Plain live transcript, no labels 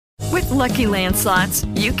Lucky Land Slots,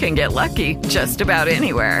 you can get lucky just about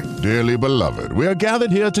anywhere. Dearly beloved, we are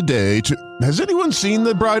gathered here today to... Has anyone seen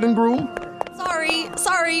the bride and groom?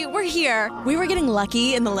 Sorry, we're here. We were getting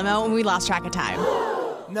lucky in the limo and we lost track of time.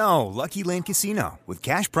 No, Lucky Land Casino, with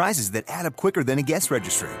cash prizes that add up quicker than a guest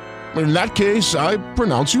registry. In that case, I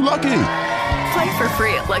pronounce you lucky. Play for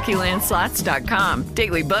free at LuckyLandSlots.com.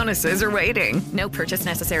 Daily bonuses are waiting. No purchase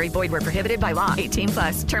necessary. Void where prohibited by law.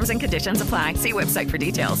 18+. Terms and conditions apply. See website for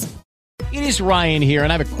details. It is Ryan here,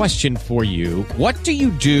 and I have a question for you. What do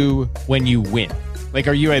you do when you win? Like,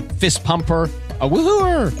 are you a fist pumper, a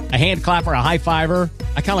woohooer, a hand clapper, a high fiver?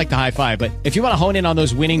 I kind of like the high five, but if you want to hone in on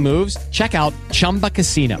those winning moves, check out Chumba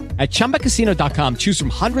Casino. At ChumbaCasino.com, choose from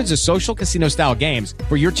hundreds of social casino-style games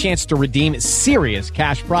for your chance to redeem serious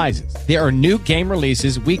cash prizes. There are new game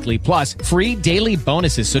releases weekly, plus free daily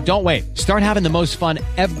bonuses, so don't wait. Start having the most fun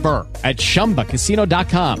ever at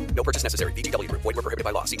ChumbaCasino.com. No purchase necessary. VGW Group. Void where prohibited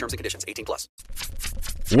by law. See terms and conditions. 18+.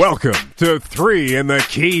 Welcome to 3 in the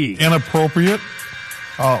Key. Inappropriate,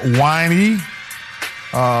 whiny,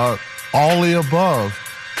 all the above.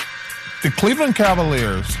 The Cleveland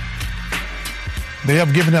Cavaliers, they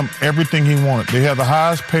have given him everything he wanted. They have the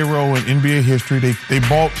highest payroll in NBA history.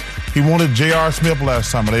 He wanted J.R. Smith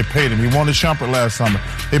last summer. They paid him. He wanted Shumpert last summer.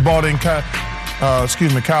 They bought in Kyle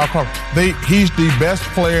Korver. He's the best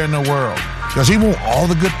player in the world. Does he want all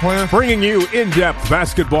the good players? Bringing you in-depth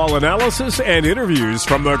basketball analysis and interviews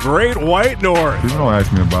from the Great White North. People don't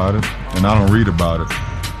ask me about it, and I don't read about it.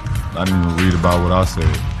 I didn't even read about what I said.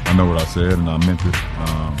 I know what I said, and I meant it.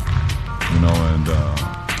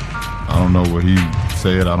 I don't know what he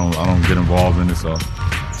said. I don't get involved in it, so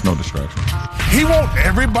it's no distraction. He want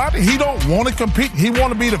everybody. He don't want to compete. He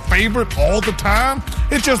want to be the favorite all the time.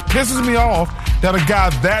 It just pisses me off that a guy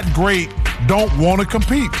that great don't want to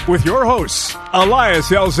compete. With your hosts, Elias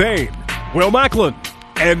Elzane, Will Macklin,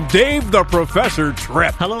 and Dave the Professor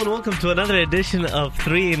Tripp. Hello and welcome to another edition of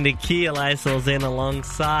 3 in the Key. Elias Elzane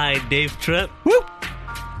alongside Dave Tripp. Woo!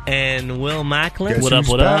 And Will Macklin. Guess What up?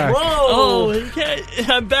 back? Whoa! Oh,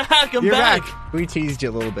 I'm back. You're back. We teased you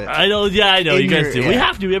a little bit. I know. Yeah, I know. You guys do. Yeah. We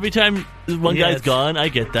have to every time one guy's gone. I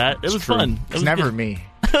get that. It was true. fun. It's never me.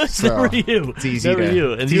 It's So, never you. It's easy never to,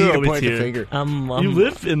 you. And it's you easy to always point the here. finger. You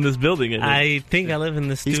live in this building. I think I live in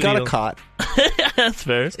the studio. He's got a cot. That's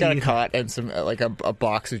fair. He's got a cot and some a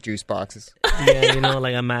box of juice boxes. Yeah,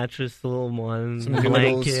 like a mattress, a little one, Some blanket.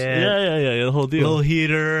 noodles. Yeah. The whole deal. Little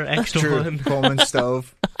heater, extra True. one. Coleman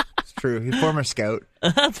stove. It's true. He's a former scout.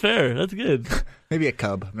 That's fair. That's good. Maybe a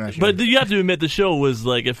cub. I'm not sure. But you have to admit the show was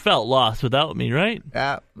like it felt lost without me, right?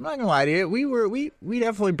 Yeah, I'm not gonna lie to you. We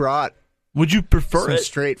definitely brought. Would you prefer Some it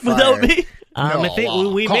straight fire. without me? No, I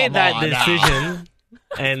think we made come that on now. decision,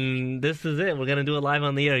 and this is it. We're gonna do it live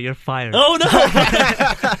on the air. You're fired. Oh no!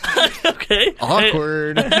 Okay.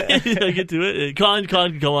 Awkward. Hey, I get to it. Con,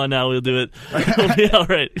 come on now. We'll do it. We'll be all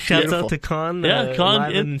right. Shouts Beautiful. out to Con. Yeah, Con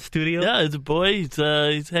live in studio. Yeah, it's a boy.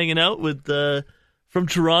 He's hanging out with from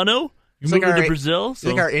Toronto. He's Moving like our- to Brazil. He's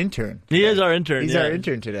like our intern. He is our intern. He's yeah. our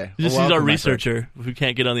intern today. He's Welcome, our my researcher who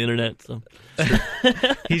can't get on the internet. So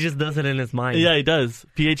He just does it in his mind. yeah, he does.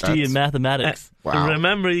 PhD in mathematics. Wow.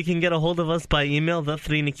 Remember, you can get a hold of us by email,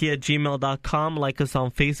 the3inkey@gmail.com. Like us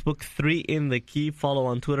on Facebook, 3 in the Key. Follow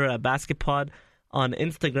on Twitter at BasketPod. On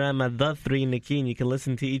Instagram at the3inkey. And you can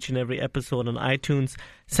listen to each and every episode on iTunes,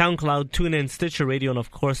 SoundCloud, TuneIn, Stitcher Radio, and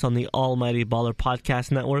of course on the Almighty Baller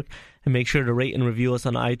Podcast Network. And make sure to rate and review us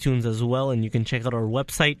on iTunes as well. And you can check out our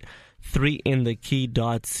website,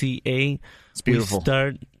 3inthekey.ca. It's beautiful. We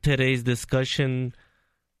start today's discussion,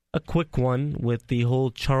 a quick one, with the whole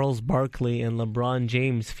Charles Barkley and LeBron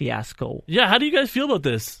James fiasco. Yeah, how do you guys feel about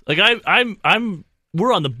this? Like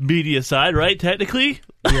we're on the media side, right? Technically.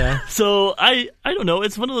 Yeah. So I don't know.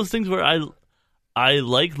 It's one of those things where I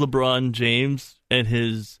like LeBron James and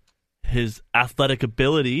his athletic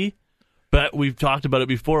ability, but we've talked about it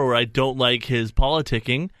before where I don't like his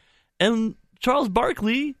politicking. And Charles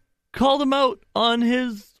Barkley called him out on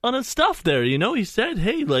his stuff there. He said,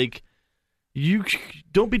 "Hey, like, you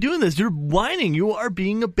don't be doing this. You're whining. You are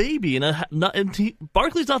being a baby." And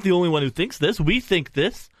Barkley's not the only one who thinks this. We think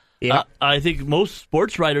this. Yeah. I think most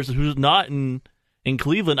sports writers who's not in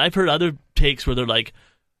Cleveland, I've heard other takes where they're like,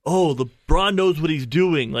 "Oh, LeBron knows what he's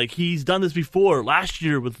doing. Like, he's done this before. Last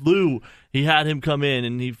year with Lou, he had him come in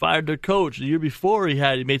and he fired their coach. The year before, he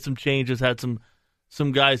made some changes, had some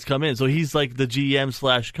some guys come in. So he's like the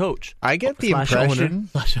GM/coach. I get the impression.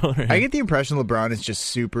 I get the impression LeBron is just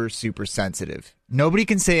super, super sensitive. Nobody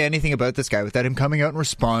can say anything about this guy without him coming out and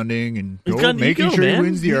responding and making sure he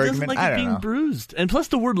wins the argument. Like I don't being know. bruised, and plus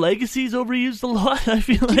the word legacy is overused a lot. I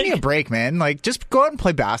feel Give me a break, man. Like, just go out and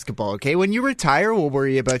play basketball, okay? When you retire, we'll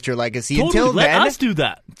worry about your legacy. Totally, until let then, us do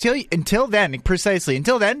that. Until then, precisely.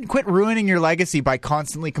 Until then, quit ruining your legacy by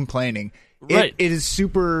constantly complaining. Right. It is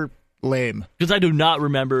super lame. Because I do not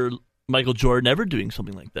remember Michael Jordan ever doing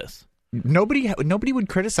something like this. Nobody would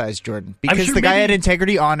criticize Jordan because sure the guy maybe- had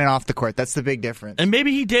integrity on and off the court. That's the big difference. And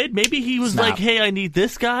maybe he did. Maybe he was Snap. like, "Hey, I need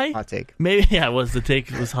this guy." Hot take. Maybe the take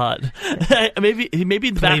was hot. maybe in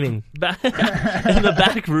the back in the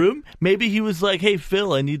back room. Maybe he was like, "Hey,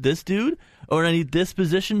 Phil, I need this dude, or I need this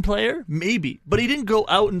position player." Maybe, but he didn't go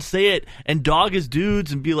out and say it and dog his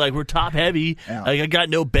dudes and be like, "We're top heavy. Yeah. Like I got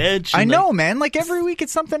no bench." I And, know, man. Like every week,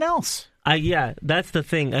 it's something else. Yeah, that's the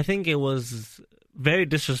thing. I think it was very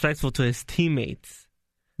disrespectful to his teammates.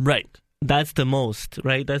 Right. That's the most,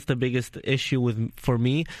 right? That's the biggest issue for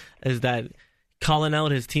me, is that calling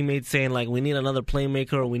out his teammates saying, like, we need another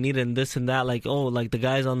playmaker, or we need this and that, like, oh, like the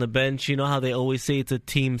guys on the bench, you know how they always say it's a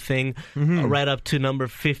team thing, right up to number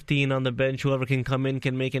 15 on the bench, whoever can come in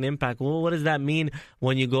can make an impact. Well, what does that mean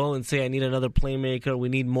when you go and say, I need another playmaker, we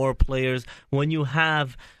need more players, when you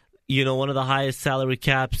have, one of the highest salary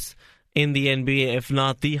caps in the NBA, if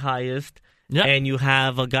not the highest, and you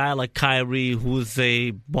have a guy like Kyrie who's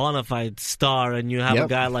a bona fide star, and you have a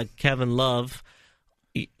guy like Kevin Love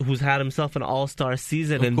who's had himself an all-star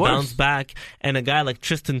season and bounced back, and a guy like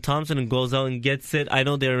Tristan Thompson who goes out and gets it. I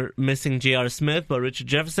know they're missing J.R. Smith, but Richard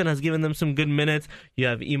Jefferson has given them some good minutes. You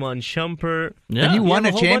have Iman Shumpert. And you won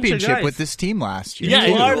have a whole bunch of championship guys. with this team last year. Yeah,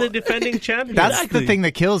 you are the defending champion. That's the thing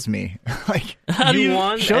that kills me. Like, you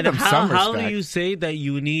won, show and them some how do respect. you say that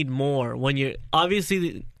you need more when you're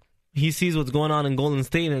obviously he sees what's going on in Golden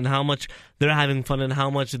State and how much they're having fun and how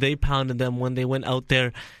much they pounded them when they went out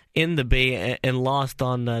there in the Bay and lost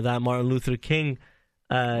on that Martin Luther King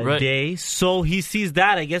day. So he sees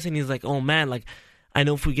that, I guess, and he's like, oh man, like, I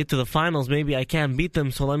know if we get to the finals, maybe I can't beat them,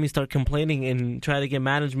 so let me start complaining and try to get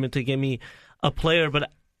management to give me a player. But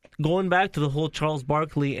going back to the whole Charles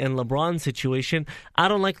Barkley and LeBron situation, I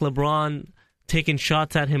don't like LeBron taking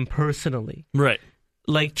shots at him personally. Right.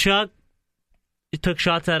 Like Chuck took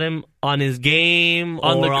shots at him on his game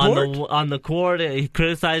On the court. He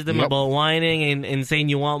criticized him about whining and saying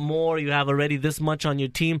you want more. You have already this much on your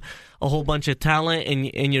team, a whole bunch of talent,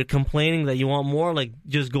 and you're complaining that you want more. Like,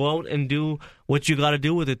 just go out and do what you got to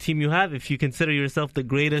do with the team you have. If you consider yourself the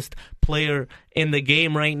greatest player in the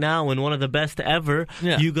game right now and one of the best ever,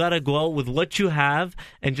 you got to go out with what you have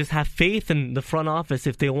and just have faith in the front office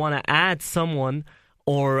if they want to add someone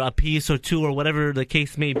or a piece or two or whatever the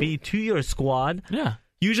case may be to your squad. Yeah.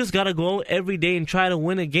 You just got to go out every day and try to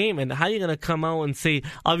win a game. And how are you going to come out and say,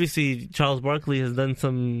 obviously, Charles Barkley has done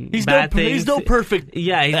some bad things. He's no perfect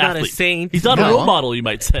Yeah, he's not a athlete. saint. He's not a role model, you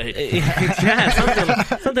might say.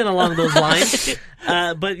 something along those lines.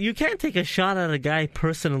 But you can't take a shot at a guy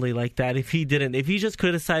personally like that if he didn't. If he just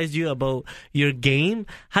criticized you about your game,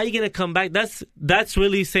 how are you going to come back? That's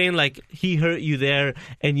really saying, like, he hurt you there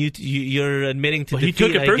and you're admitting to defeat. He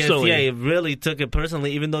took it personally. Yeah, he really took it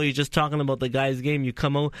personally. Even though you're just talking about the guy's game, you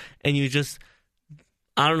come out and you just,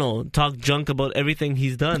 I don't know, talk junk about everything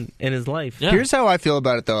he's done in his life. Here's how I feel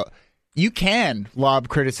about it, though. You can lob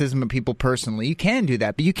criticism at people personally. You can do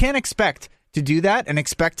that, but you can't expect to do that and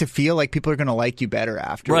expect to feel like people are going to like you better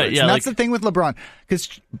afterwards. Right, yeah, and that's the thing with LeBron.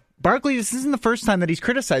 Because Barkley, this isn't the first time that he's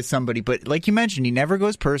criticized somebody, but like you mentioned, he never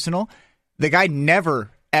goes personal. The guy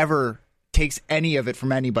never, ever takes any of it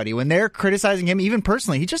from anybody. When they're criticizing him, even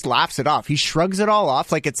personally, he just laughs it off. He shrugs it all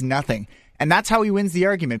off like it's nothing. And that's how he wins the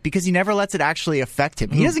argument, because he never lets it actually affect him.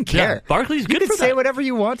 He doesn't care. Yeah, Barkley's good you for can say that. whatever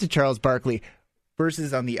you want to Charles Barkley.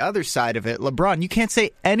 Versus on the other side of it, LeBron, you can't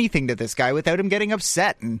say anything to this guy without him getting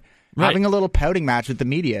upset and having a little pouting match with the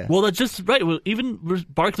media. Well, that's just right. Well, even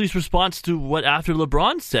Barkley's response to what after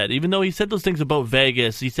LeBron said, even though he said those things about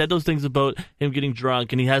Vegas, he said those things about him getting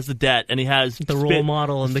drunk, and he has the debt, and he has the role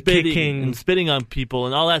model and the kicking and spitting on people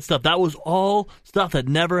and all that stuff. That was all stuff that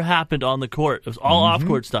never happened on the court. It was all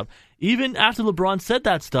off-court stuff. Even after LeBron said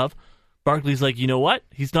that stuff, Barkley's like, you know what?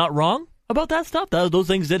 He's not wrong about that stuff. Those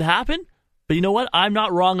things did happen. But you know what? I'm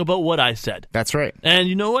not wrong about what I said. That's right. And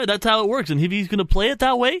you know what? That's how it works. And if he's going to play it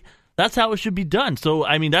that way, that's how it should be done. So,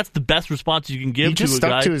 I mean, that's the best response you can give he just to a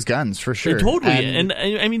guy. stuck to his guns, for sure. Totally. And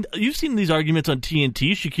I mean, you've seen these arguments on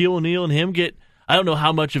TNT. Shaquille O'Neal and him get, I don't know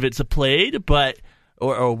how much of it's a played, but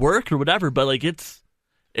or worked or whatever, but like it's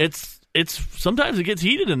sometimes it gets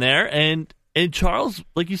heated in there. And Charles,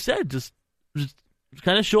 like you said, just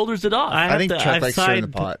kind of shoulders it off. I think Chuck likes stirring the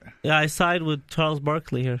pot. Yeah, I side with Charles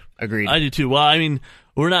Barkley here. Agreed. I do too. Well, I mean,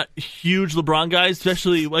 we're not huge LeBron guys,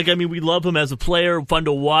 especially we love him as a player, fun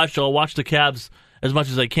to watch. I'll watch the Cavs as much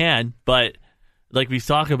as I can, but like we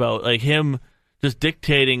talk about, like him just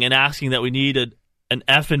dictating and asking that we need an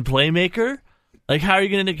effing playmaker. Like, how are you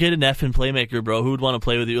going to get an effing playmaker, bro? Who would want to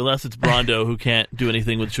play with you? Unless it's Rondo, who can't do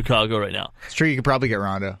anything with Chicago right now. It's true. You could probably get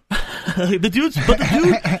Rondo. the dude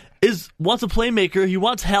wants a playmaker. He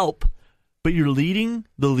wants help, but you're leading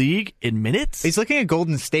the league in minutes? He's looking at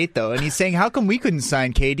Golden State, though, and he's saying, how come we couldn't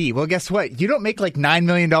sign KD? Well, guess what? You don't make like $9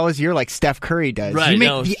 million a year like Steph Curry does. Right, you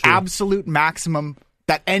make the absolute maximum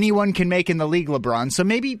that anyone can make in the league, LeBron. So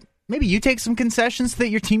maybe you take some concessions so that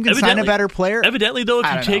your team can sign a better player. Evidently, though, if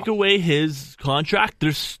you take away his contract,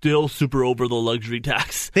 they're still super over the luxury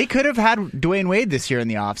tax. They could have had Dwayne Wade this year in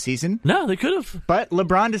the offseason. No, they could have. But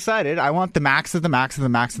LeBron decided, I want the max of the max of the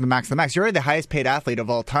max of the max of the max. You're already the highest paid athlete of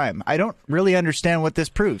all time. I don't really understand what this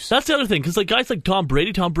proves. That's the other thing, because guys like Tom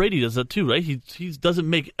Brady does that too, right? He doesn't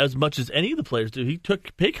make as much as any of the players do. He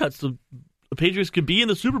took pay cuts to... The Patriots could be in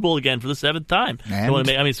the Super Bowl again for the 7th time.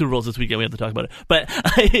 Super Bowl's this weekend. We have to talk about it. But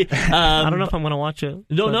I don't know if I'm going to watch it.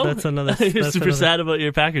 No. That's another. You're super sad about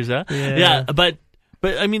your Packers, huh? Yeah. But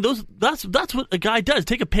I mean, that's what a guy does.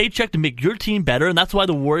 Take a paycheck to make your team better, and that's why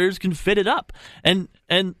the Warriors can fit it up. And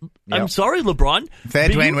I'm sorry, LeBron. If they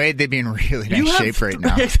had Dwayne Wade, they'd be in really nice shape right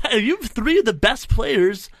now. You have 3 of the best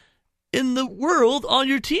players in the world on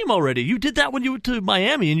your team already. You did that when you went to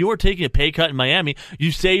Miami, and you were taking a pay cut in Miami.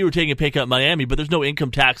 You say you were taking a pay cut in Miami, but there's no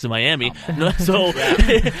income tax in Miami, so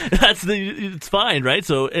it's fine, right?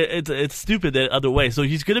 So it's stupid that other way. So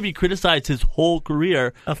he's going to be criticized his whole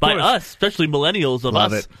career by us, especially millennials of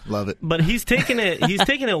us. Love it. But he's taking it. He's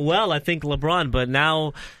taking it well, I think, LeBron. But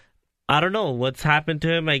now, I don't know what's happened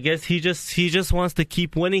to him. I guess he just wants to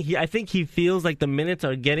keep winning. I think he feels like the minutes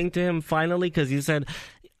are getting to him finally, because he said,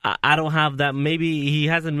 I don't have that. Maybe he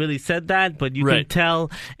hasn't really said that, but you can tell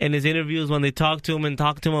in his interviews when they talk to him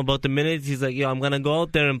about the minutes, he's like, I'm going to go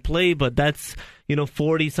out there and play, but that's,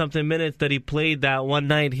 40-something minutes that he played that one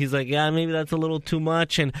night. He's like, maybe that's a little too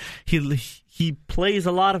much. And he plays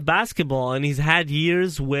a lot of basketball, and he's had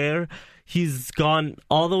years where he's gone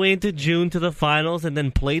all the way into June to the finals and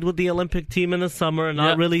then played with the Olympic team in the summer and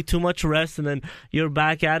not really too much rest, and then you're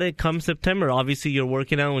back at it come September. Obviously, you're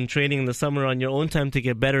working out and training in the summer on your own time to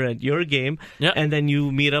get better at your game, and then you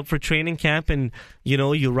meet up for training camp and,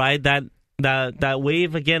 you ride that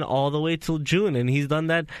wave again all the way till June, and he's done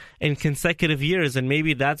that in consecutive years, and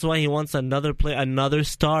maybe that's why he wants another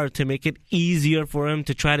star to make it easier for him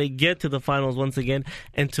to try to get to the finals once again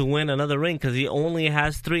and to win another ring, because he only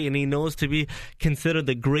has 3, and he knows to be considered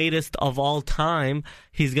the greatest of all time,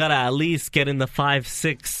 he's got to at least get in the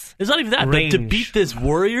 5-6 It's not even that, range. But to beat this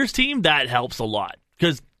Warriors team, that helps a lot,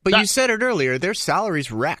 because you said it earlier, their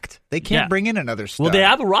salary's wrecked. They can't bring in another star. Well, they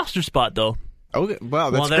have a roster spot, though. Okay,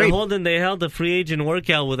 well, that's great. They held the free agent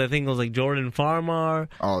workout with, I think it was like Jordan Farmar.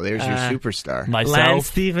 Oh, there's your superstar. Myself. Lance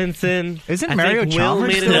Stevenson. Isn't Mario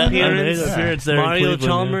Chalmers made an appearance there Mario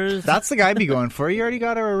Chalmers. That's the guy I'd be going for. You already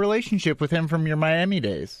got a relationship with him from your Miami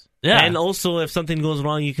days. Yeah. And also, if something goes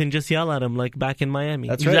wrong, you can just yell at him, like back in Miami.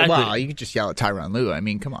 That's right. Wow, you can just yell at Tyronn Lue. I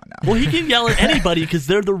mean, come on now. Well, he can yell at anybody because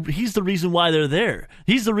he's the reason why they're there.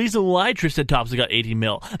 He's the reason why Tristan Thompson got $80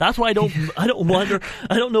 million. That's why I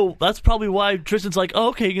don't know. That's probably why Tristan's like, oh,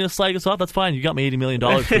 okay, you're going to slag us off? That's fine. You got me $80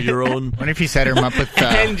 million for your own. What if he set him up with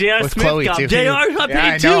with Chloe, too? JR got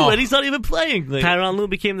paid too, and he's not even playing. Tyronn Lue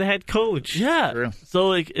became the head coach. Yeah. True.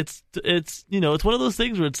 So, it's one of those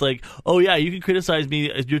things where it's like, oh, yeah, you can criticize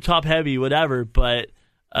me. You're top heavy, whatever. But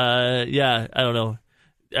I don't know,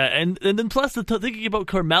 and then plus thinking about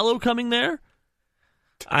Carmelo coming there.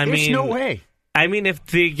 There's no way. I mean, if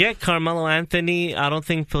they get Carmelo Anthony, I don't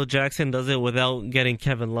think Phil Jackson does it without getting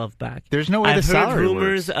Kevin Love back. There's no way. I've heard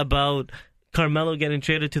rumors about Carmelo getting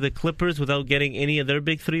traded to the Clippers without getting any of their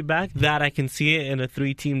big 3 back. That I can see it in a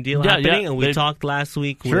 3-team deal happening. And we talked last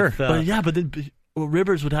week. Sure, with, but then. Well,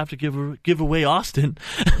 Rivers would have to give away Austin.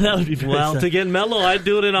 That would be very sad. To get Melo, I'd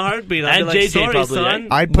do it in a heartbeat. I'd and be like, JJ sorry, probably, son. right?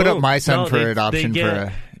 I'd put up my son for adoption for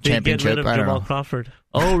a championship. Get rid of I don't Jamal know. Crawford.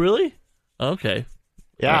 Oh, really? Okay.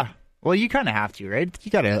 Yeah. Well, you kind of have to, right?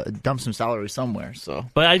 You got to dump some salary somewhere. So,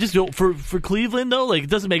 but I just don't. For Cleveland though, like it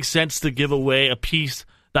doesn't make sense to give away a piece,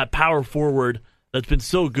 that power forward that's been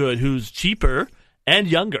so good, who's cheaper and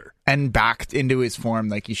younger. And backed into his form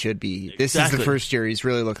like he should be. This is the first year he's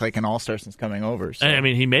really looked like an all-star since coming over. So. I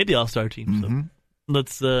mean, he made the all-star team. Mm-hmm.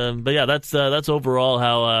 That's overall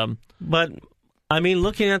how. But I mean,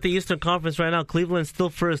 looking at the Eastern Conference right now, Cleveland's still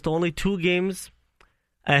first. Only 2 games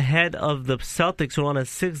ahead of the Celtics, who are on a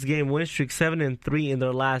 6-game win streak, 7-3 in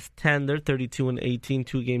their last 10. They're 32-18,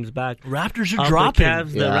 2 games back. Raptors are dropping.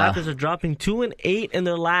 The Raptors are dropping 2-8 in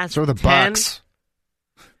their last So are the 10. Bucks.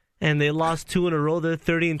 And they lost 2 in a row. They're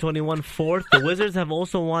 30-21 fourth. The Wizards have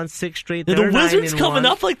also won 6 straight. The They're Wizards 9-1. coming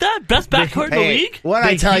up like that? Best backcourt in the league? What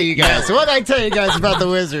I tell you guys? What I tell you guys about the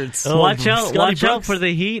Wizards? Watch out Scotty out Brooks. for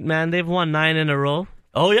the Heat, man. They've won 9 in a row.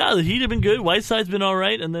 Oh, yeah, the Heat have been good. Whiteside's been all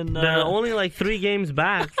right. And then They're only like 3 games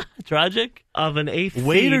back tragic of an 8th seed.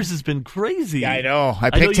 Waiters has been crazy. Yeah, I know. I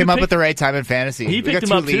picked him up at the right time in fantasy. He We picked got him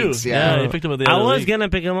 2 up leagues, too. Yeah. He picked him up the I other was league. going to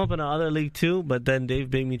pick him up in another league too, but then Dave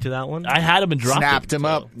beat me to that one. I had him and dropped Snapped him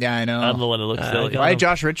up. so Yeah, I know. I don't know what it looks like. I had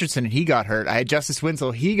Josh Richardson, and he got hurt. I had Justice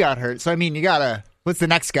Winslow, he got hurt. So, I mean, you got to... What's the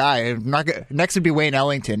next guy? Next would be Wayne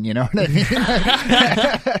Ellington, you know what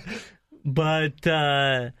I mean?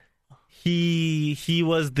 But he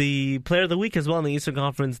was the player of the week as well in the Eastern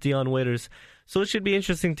Conference, Dion Waiters. So it should be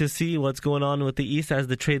interesting to see what's going on with the East as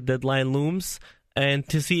the trade deadline looms, and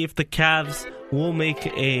to see if the Cavs will make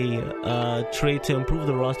a trade to improve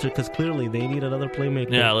the roster, because clearly they need another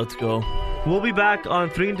playmaker. Yeah, let's go. We'll be back on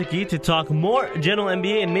 3 and Key to talk more general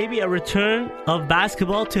NBA and maybe a return of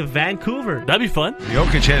basketball to Vancouver. That'd be fun.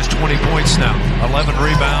 Jokic has 20 points now, 11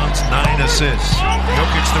 rebounds, 9 assists.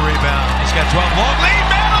 Jokic the rebound. He's got 12. Long lead,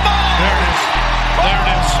 man, the ball! There it is. There it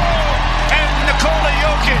is. And Nikola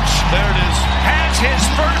Jokic, there it is, has his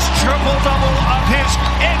first triple-double of his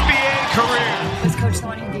NBA career. Was Coach the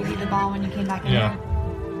one who gave you the ball when you came back in Yeah,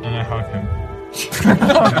 there? and I hugged him.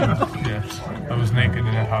 Yeah, I was naked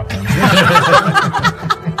and I hugged him.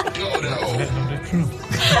 The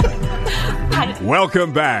truth.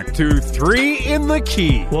 Welcome back to 3 in the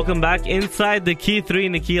Key. Welcome back inside the Key. 3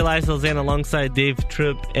 in the Key. Elias Alzan alongside Dave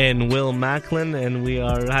Tripp and Will Macklin, and we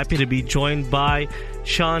are happy to be joined by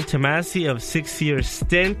Sean Tomasi of 6-year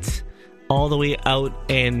stint all the way out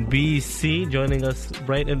in BC, joining us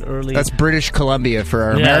bright and early. That's British Columbia for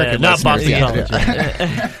our American not listeners. Boston College.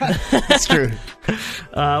 That's true.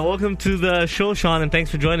 Welcome to the show, Sean, and thanks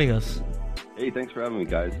for joining us. Hey, thanks for having me,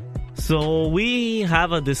 guys. So we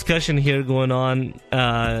have a discussion here going on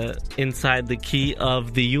inside the Key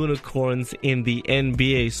of the unicorns in the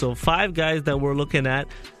NBA. So 5 guys that we're looking at,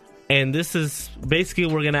 and this is basically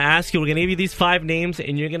we're going to give you these 5 names,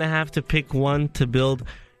 and you're going to have to pick one to build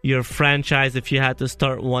your franchise if you had to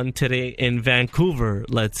start one today in Vancouver,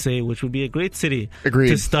 let's say, which would be a great city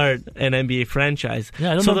to start an NBA franchise.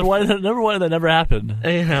 Yeah, I don't know why that never happened.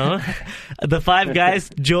 You know, the 5 guys: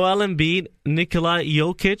 Joel Embiid, Nikola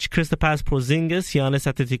Jokic, Kristaps Porzingis,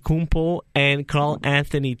 Giannis Antetokounmpo, and Karl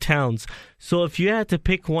Anthony Towns. So if you had to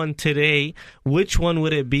pick one today, which one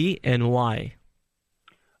would it be and why?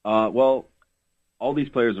 Well, all these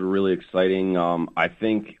players are really exciting. I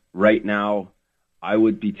think right now I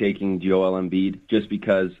would be taking Joel Embiid just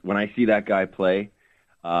because when I see that guy play,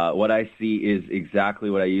 what I see is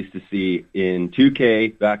exactly what I used to see in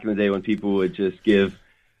 2K back in the day when people would just give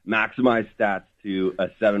maximized stats to a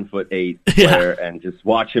 7'8" player and just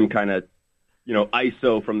watch him kind of,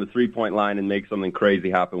 ISO from the 3-point line and make something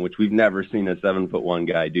crazy happen, which we've never seen a 7'1"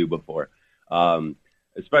 guy do before.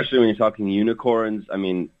 Especially when you're talking unicorns. I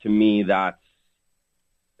mean, to me, that's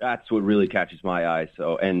what really catches my eye.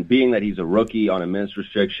 So, and being that he's a rookie on a minutes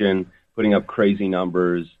restriction, putting up crazy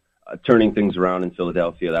numbers, turning things around in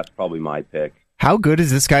Philadelphia, that's probably my pick. How good is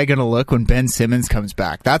this guy going to look when Ben Simmons comes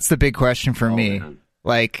back? That's the big question for me. Man.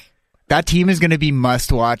 Like, that team is going to be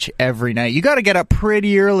must-watch every night. You got to get up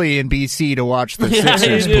pretty early in BC to watch the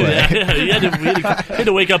Sixers play. Yeah, you had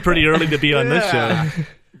to wake up pretty early to be on this show.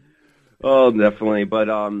 Oh, definitely. But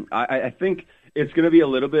I think it's going to be a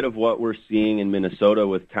little bit of what we're seeing in Minnesota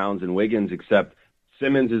with Towns and Wiggins, except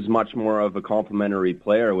Simmons is much more of a complementary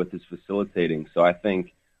player with his facilitating. So I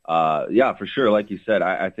think, for sure, like you said,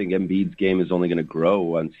 I think Embiid's game is only going to grow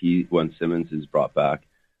once Simmons is brought back.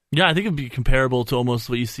 Yeah, I think it'd be comparable to almost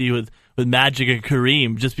what you see with Magic and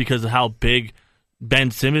Kareem, just because of how big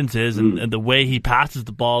Ben Simmons is and the way he passes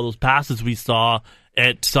the ball. Those passes we saw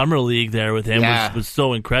at Summer League there with him was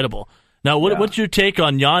so incredible. Now, what's your take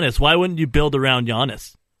on Giannis? Why wouldn't you build around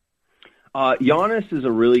Giannis? Giannis is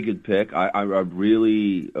a really good pick. I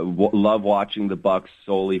really love watching the Bucks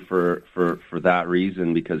solely for that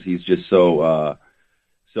reason, because he's just so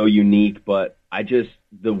unique. But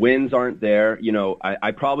the wins aren't there.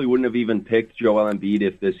 I probably wouldn't have even picked Joel Embiid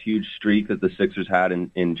if this huge streak that the Sixers had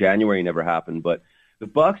in January never happened. But the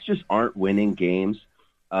Bucks just aren't winning games.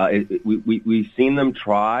 We've seen them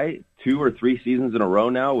try 2 or 3 seasons in a row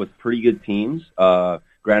now with pretty good teams.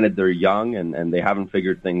 Granted, they're young and they haven't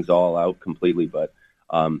figured things all out completely. But,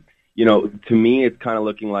 to me, it's kind of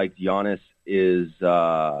looking like Giannis is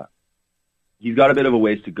he's got a bit of a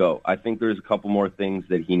ways to go. I think there's a couple more things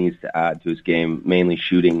that he needs to add to his game, mainly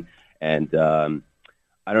shooting. And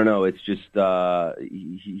I don't know. It's just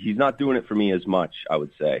he's not doing it for me as much, I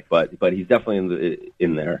would say. But he's definitely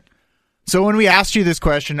in there. So when we asked you this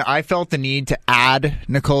question, I felt the need to add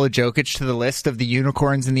Nikola Jokic to the list of the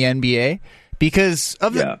unicorns in the NBA because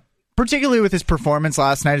of particularly with his performance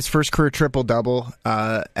last night, his first career triple-double,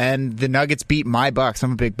 and the Nuggets beat my Bucks.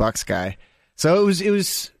 I'm a big Bucks guy. So it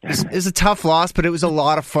was a tough loss, but it was a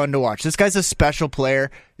lot of fun to watch. This guy's a special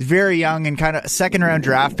player. He's very young and kind of a second-round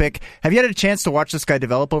draft pick. Have you had a chance to watch this guy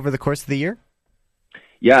develop over the course of the year?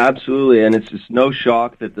 Yeah, absolutely, and it's just no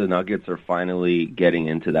shock that the Nuggets are finally getting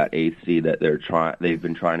into that 8th seed that they've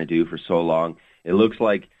been trying to do for so long. It looks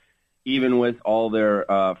like even with all their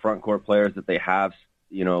front court players that they have,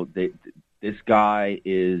 this guy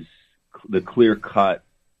is the clear-cut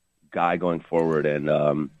guy going forward,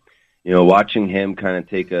 and watching him kind of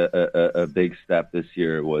take a big step this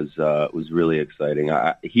year was really exciting.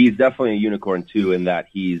 He's definitely a unicorn too, in that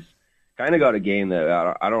he's kind of got a game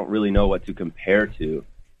that I don't really know what to compare to.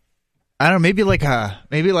 I don't know, maybe like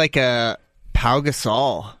a Pau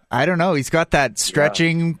Gasol. I don't know. He's got that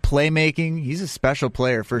stretching, playmaking. He's a special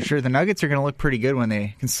player for sure. The Nuggets are going to look pretty good when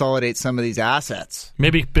they consolidate some of these assets.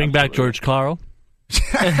 Maybe bring back George Karl.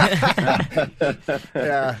 Yeah,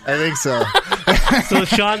 I think so. So,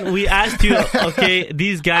 Sean, we asked you, okay,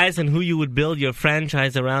 these guys and who you would build your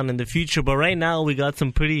franchise around in the future. But right now, we got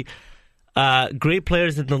some pretty great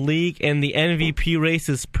players in the league, and the MVP race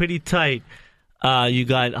is pretty tight. You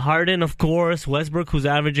got Harden, of course, Westbrook, who's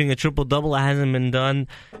averaging a triple-double. It hasn't been done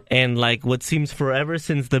in, what seems forever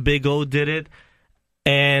since the Big O did it.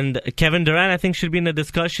 And Kevin Durant, I think, should be in the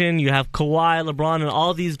discussion. You have Kawhi, LeBron, and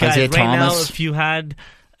all these guys. Isaiah Thomas. Now, if you had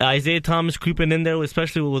Isaiah Thomas creeping in there,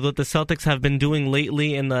 especially with what the Celtics have been doing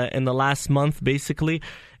lately in the last month, basically,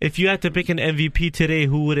 if you had to pick an MVP today,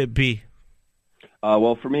 who would it be?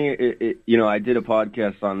 Well, for me, I did a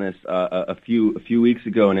podcast on this a few weeks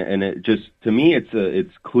ago, and it just, to me,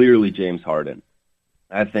 it's clearly James Harden.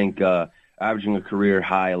 I think averaging a career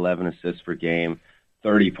high 11 assists per game,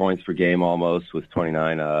 30 points per game almost with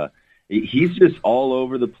 29. He's just all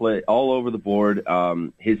over the board.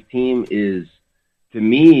 His team is, to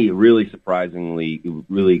me, really surprisingly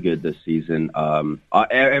really good this season.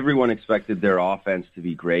 Everyone expected their offense to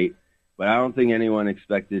be great, but I don't think anyone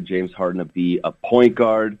expected James Harden to be a point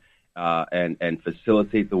guard and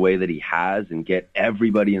facilitate the way that he has and get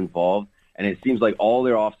everybody involved. And it seems like all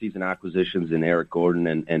their offseason acquisitions in Eric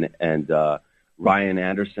Gordon and Ryan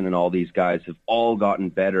Anderson and all these guys have all gotten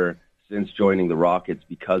better since joining the Rockets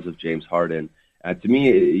because of James Harden. To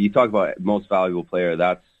me, you talk about most valuable player,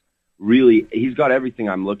 that's really, he's got everything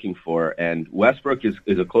I'm looking for. And Westbrook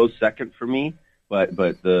is a close second for me, but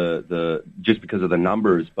the just because of the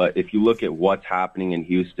numbers. But if you look at what's happening in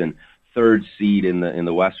Houston, 3rd seed in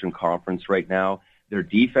the Western Conference right now, their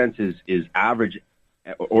defense is average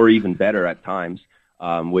or even better at times.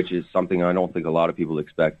 Which is something I don't think a lot of people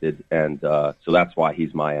expected, and so that's why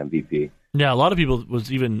he's my MVP. Yeah, a lot of people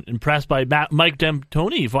was even impressed by Mike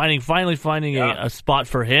D'Antoni finally finding a spot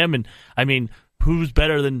for him, and I mean, who's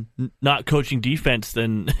better than not coaching defense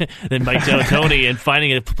than Mike D'Antoni and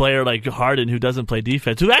finding a player like Harden who doesn't play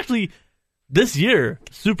defense, who actually this year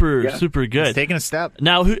super good. He's taking a step.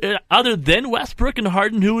 Now, other than Westbrook and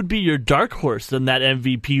Harden, who would be your dark horse in that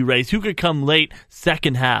MVP race? Who could come late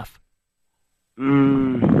second half?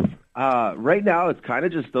 Right now, it's kind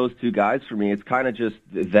of just those two guys for me. It's kind of just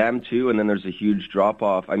them two, and then there's a huge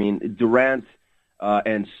drop-off. I mean, Durant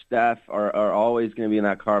and Steph are always going to be in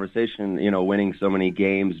that conversation, winning so many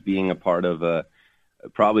games, being a part of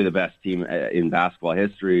probably the best team in basketball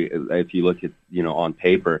history if you look at, on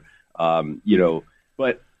paper.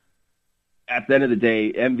 But at the end of the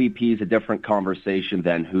day, MVP is a different conversation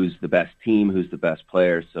than who's the best team, who's the best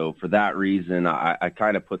player. So for that reason, I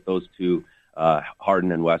kind of put those two,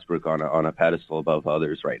 Harden and Westbrook, on a pedestal above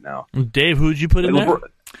others right now. Dave, who'd you put in there?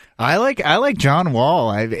 I like John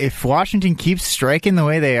Wall. If Washington keeps striking the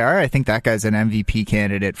way they are, I think that guy's an MVP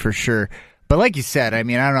candidate for sure. But like you said, I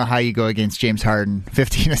mean, I don't know how you go against James Harden,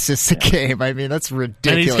 15 assists a game. I mean, that's ridiculous.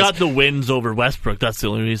 And he's got the wins over Westbrook. That's the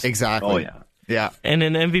only reason. Exactly. Oh, yeah. Yeah. And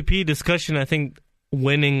in MVP discussion, I think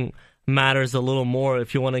winning matters a little more.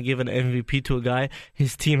 If you want to give an MVP to a guy,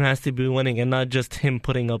 his team has to be winning and not just him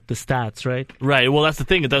putting up the stats, right? Right. Well, that's the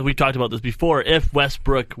thing. That we talked about this before. If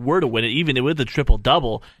Westbrook were to win it, even with a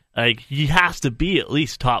triple-double, he has to be at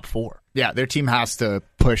least top 4. Yeah, their team has to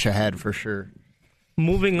push ahead for sure.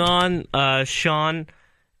 Moving on, Sean,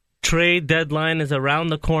 trade deadline is around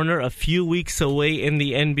the corner, a few weeks away in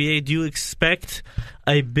the NBA. Do you expect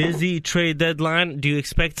a busy trade deadline. Do you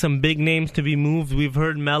expect some big names to be moved? We've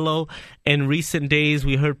heard Melo in recent days.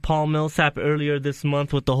 We heard Paul Millsap earlier this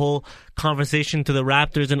month with the whole conversation to the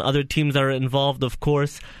Raptors and other teams that are involved, of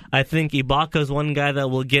course. I think Ibaka is one guy that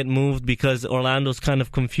will get moved because Orlando's kind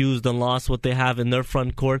of confused and lost what they have in their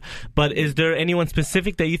front court. But is there anyone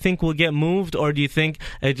specific that you think will get moved, or do you think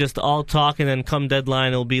it's just all talk and then come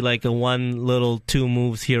deadline it'll be like a one little two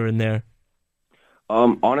moves here and there?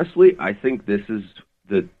 Honestly, I think this is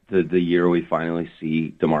the year we finally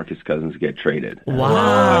see DeMarcus Cousins get traded.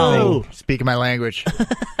 Wow. Speaking my language.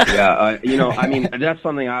 Yeah, I mean, that's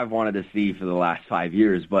something I've wanted to see for the last 5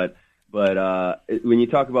 years. But when you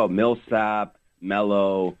talk about Millsap,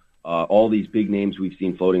 Melo, all these big names we've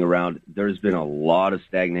seen floating around, there's been a lot of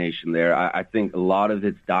stagnation there. I think a lot of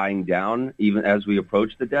it's dying down even as we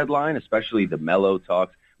approach the deadline, especially the Melo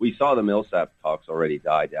talks. We saw the Millsap talks already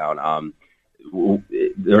die down.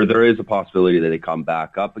 There is a possibility that they come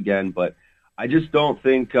back up again, but I just don't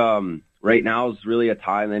think right now is really a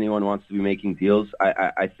time anyone wants to be making deals.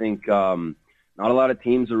 I think not a lot of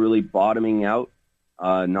teams are really bottoming out.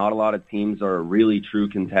 Not a lot of teams are really true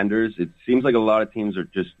contenders. It seems like a lot of teams are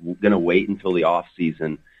just going to wait until the off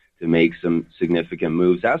season to make some significant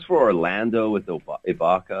moves. As for Orlando with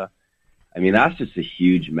Ibaka, I mean, that's just a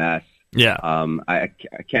huge mess. Yeah. I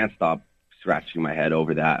can't stop scratching my head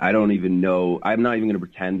over that. I don't even know. I'm not even going to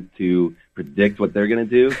pretend to predict what they're going to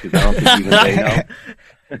do because I don't think even they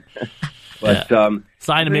know. But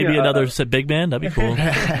sign maybe another big man. That'd be cool.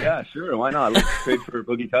 Yeah, sure. Why not? Let's trade for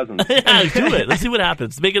Boogie Cousins. Yeah, do it. Let's see what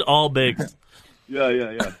happens. Make it all bigs.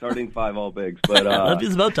 Yeah. Starting 5 all bigs. But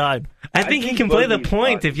it's about time. I think he can play the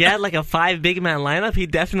point. If you had like a 5 big man lineup, he'd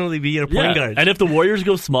definitely be your point guard. And if the Warriors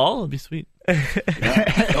go small, it'd be sweet. No,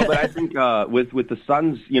 but I think with the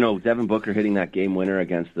Suns, Devin Booker hitting that game winner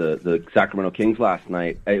against the Sacramento Kings last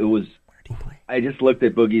night, I just looked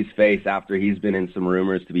at Boogie's face after he's been in some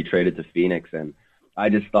rumors to be traded to Phoenix, and I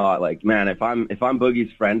just thought, like, man, if I'm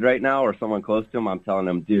Boogie's friend right now or someone close to him, I'm telling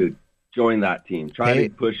him, dude, join that team. Try to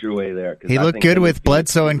push your way there. He looked good with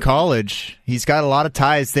Bledsoe in college. He's got a lot of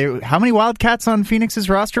ties there. How many Wildcats on Phoenix's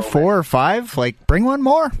roster? 4 or 5? Like, bring one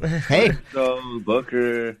more. Hey, so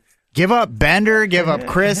Booker. Give up Bender, give up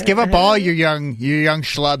Chris, give up all your young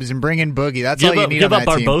schlubs and bring in Boogie. That's all you need on that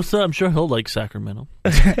team. Give up Barbosa. I'm sure he'll like Sacramento.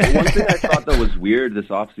 One thing I thought that was weird this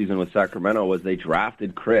offseason with Sacramento was they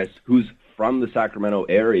drafted Chris, who's from the Sacramento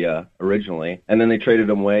area originally, and then they traded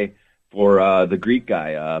him away for the Greek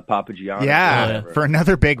guy, Papagiannis. Yeah, for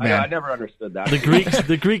another big man. I never understood that.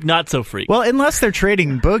 The Greek not so freak. Well, unless they're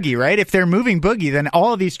trading Boogie, right? If they're moving Boogie, then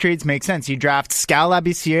all of these trades make sense. You draft Skal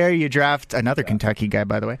Labissiere, you draft another Kentucky guy,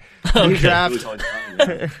 by the way. You draft,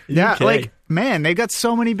 like, man, they've got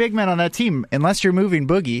so many big men on that team. Unless you're moving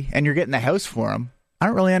Boogie and you're getting the house for him, I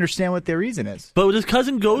don't really understand what their reason is. But does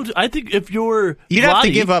Cousin go to, I think if you're You'd have to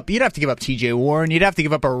give up TJ Warren. You'd have to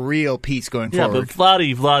give up a real piece going forward. Yeah, but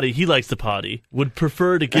Vlade, he likes to potty. Would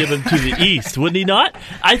prefer to give him to the East, wouldn't he not?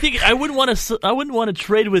 I think I wouldn't want to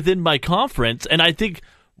trade within my conference, and I think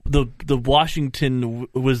the Washington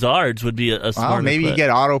Wizards would be a smart. Maybe you get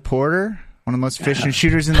Otto Porter, one of the most efficient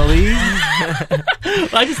shooters in the league.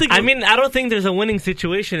 I don't think there's a winning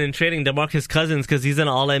situation in trading DeMarcus Cousins because he's an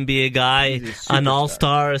All-NBA guy, an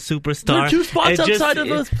All-Star, a superstar. They're 2 spots outside of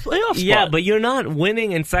a playoff spot. Yeah, but you're not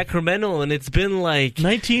winning in Sacramento, and it's been like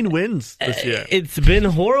 19 wins this year. It's been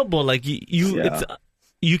horrible. Like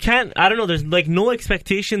you can't, I don't know, there's like no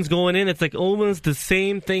expectations going in. It's like almost the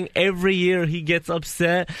same thing every year. He gets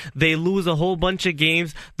upset. They lose a whole bunch of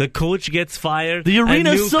games. The coach gets fired. The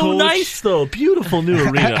arena's so nice, though. Beautiful new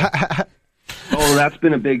arena. Oh, that's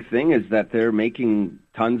been a big thing, is that they're making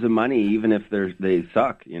tons of money even if they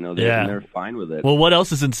suck. They're fine with it. Well, what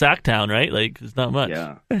else is in Sacktown, right? Like, there's not much.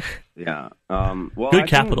 Yeah. Well, good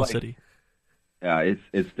capital city. Yeah,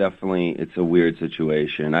 it's definitely a weird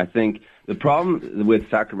situation. I think the problem with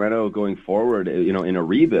Sacramento going forward, in a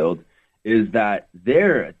rebuild, is that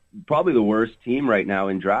they're probably the worst team right now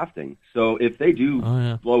in drafting. So if they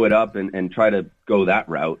do blow it up and try to go that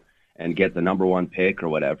route and get the number 1 pick or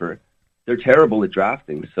whatever, they're terrible at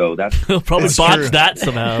drafting. So that's they'll probably botch that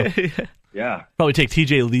somehow. Yeah. Probably take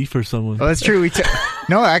TJ Leaf or someone. Well, that's true.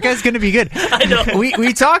 No, that guy's going to be good. I know.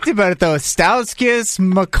 We talked about it, though. Stauskas,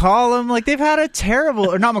 McCollum, like they've had a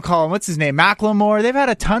terrible, or not McCollum, what's his name? Macklemore. They've had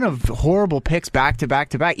a ton of horrible picks back to back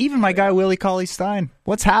to back. Even my guy, Willie Cauley-Stein.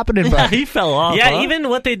 What's happening, Yeah, bud? he fell off. Yeah, huh? even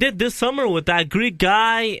what they did this summer with that Greek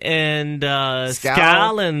guy and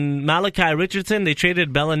Skal and Malachi Richardson, they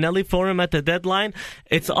traded Bellinelli for him at the deadline.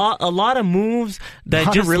 It's a lot of moves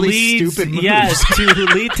that just really leads, stupid moves. yeah, to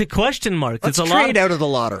lead to question marks. Let's it's a trade lot. out of the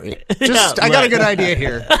lottery. Yeah, I got a good idea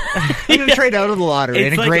here. I'm going to trade out of the lottery in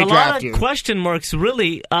It's a like great a draft lot year. of question marks,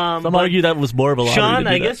 really. Some argue that was more of a lottery Sean, to do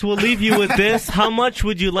I that. guess we'll leave you with this. How much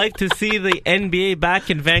would you like to see the NBA back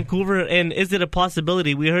in Vancouver, and is it a possibility?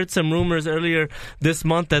 We heard some rumors earlier this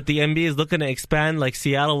month that the NBA is looking to expand, like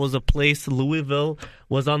Seattle was a place, Louisville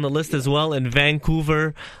was on the list as well, and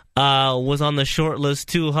Vancouver was on the short list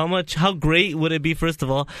too. How great would it be, first of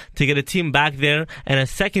all, to get a team back there and a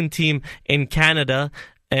second team in Canada?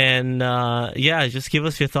 And just give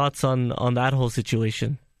us your thoughts on that whole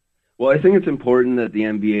situation. Well, I think it's important that the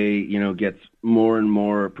NBA, gets more and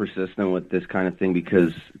more persistent with this kind of thing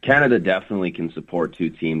because Canada definitely can support two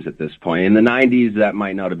teams at this point. In the 90s, that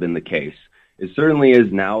might not have been the case. It certainly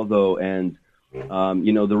is now, though, and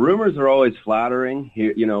the rumors are always flattering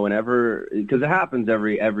here, whenever, because it happens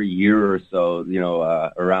every year or so,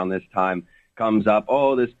 around this time comes up,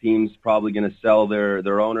 oh, this team's probably going to sell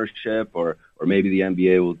their ownership or maybe the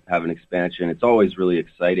NBA will have an expansion. It's always really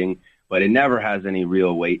exciting, but it never has any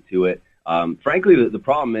real weight to it. Frankly, the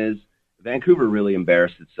problem is Vancouver really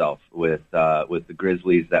embarrassed itself with the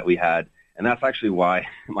Grizzlies that we had, and that's actually why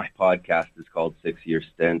my podcast is called 6 Year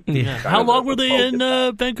Stint. Yeah. How long were they in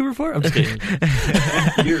Vancouver for? I'm just kidding.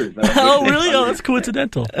 Years. Oh, really? Oh, that's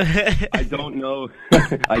coincidental. I don't know.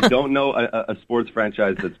 I don't know a sports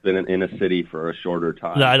franchise that's been in a city for a shorter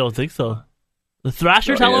time. No, I don't think so. The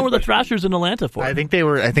Thrashers. How long were the Thrashers in Atlanta for? I think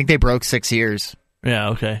they broke 6 years. Yeah.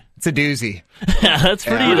 Okay. It's a doozy. Yeah, that's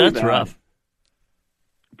pretty. That's rough.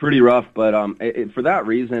 Pretty rough, but for that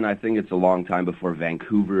reason, I think it's a long time before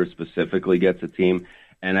Vancouver specifically gets a team.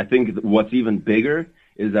 And I think what's even bigger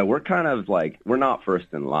is that we're kind of like, we're not first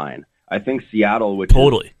in line. I think Seattle, which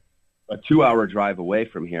is a 2-hour drive away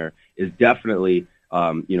from here, is definitely,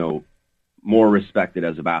 more respected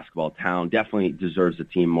as a basketball town, definitely deserves a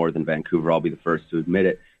team more than Vancouver. I'll be the first to admit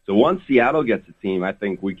it. So once Seattle gets a team, I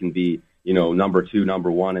think we can be, number 2, number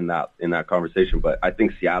 1 in that conversation. But I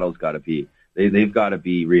think Seattle's got to be, they've got to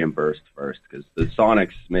be reimbursed first because the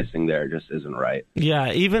Sonics missing there just isn't right.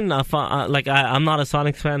 Yeah, even I'm not a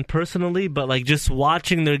Sonics fan personally, but like just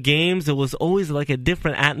watching their games, it was always like a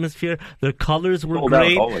different atmosphere. Their colors were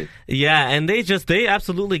great. Yeah, and they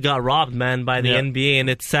absolutely got robbed, man, by the NBA, and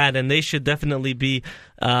it's sad. And they should definitely be.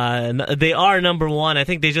 They are number 1. I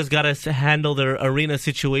think they just got to handle their arena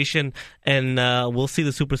situation, and we'll see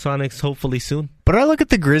the Supersonics hopefully soon. But I look at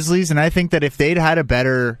the Grizzlies, and I think that if they'd had a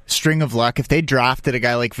better string of luck, if they drafted a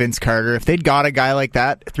guy like Vince Carter, if they'd got a guy like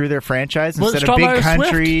that through their franchise instead of Big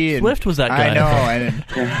Country. Swift was that guy. I know.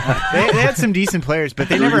 They had some decent players, but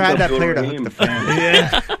they never had that player to hook the fans.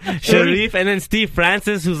 Yeah, Sharif, and then Steve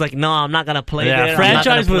Francis, who's like, no, I'm not going to play there.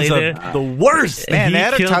 Franchise was the worst. Man, they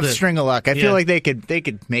had a tough string of luck. I feel like they could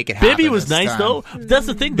make it happen. Bibby was nice, though. That's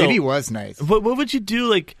the thing, though. Bibby was nice. What would you do,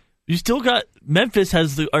 like... You still got Memphis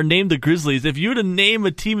are named the Grizzlies. If you were to name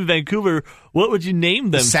a team in Vancouver, what would you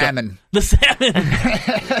name them? The Salmon. The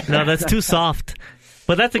Salmon. No, that's too soft.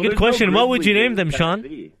 But that's a good question. What would you name them, Sean?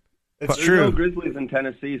 It's There's true. no Grizzlies in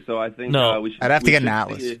Tennessee, so I think we should. I'd have to get an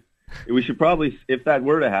Atlas. We should probably, if that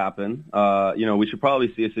were to happen, we should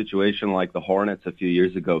probably see a situation like the Hornets a few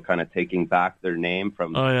years ago, kind of taking back their name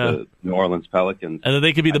from the New Orleans Pelicans. And then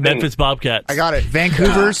they could be the Memphis Bobcats. I got it.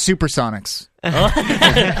 Vancouver Supersonics.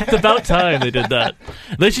 It's about time they did that.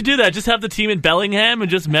 They should do that. Just have the team in Bellingham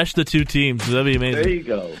and just mesh the two teams. That'd be amazing. There you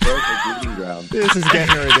go. Perfect meeting ground. This is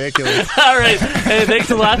getting ridiculous. All right. Hey,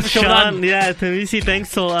 thanks a lot for coming Sean, on. Yeah, Tamisi,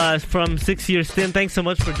 thanks from 6 Year Stint. Thanks so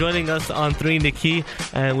much for joining us on 3 in the Key,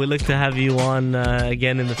 and we look to have you on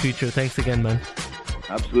again in the future. Thanks again, man.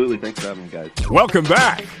 Absolutely. Thanks for having me, guys. Welcome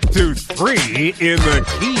back to 3 in the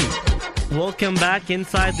Key. Welcome back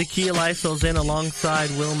inside the Key. Elias in alongside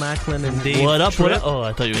Will Macklin and Dave. What up? Tripp. What up? Oh,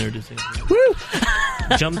 I thought you were introducing me. Woo!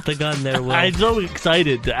 Jumped the gun there, Will. I'm so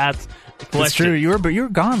excited to ask a question. It's true. You were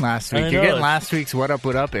gone last week. I You're know. getting last week's what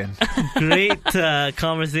up in. Great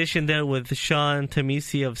conversation there with Sean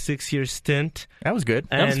Tamisi of 6 Year Stint. That was good.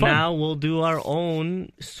 And was fun. now we'll do our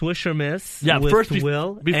own Swisher Miss. Yeah, with first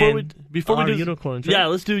Will before we our do unicorns. Right? Yeah,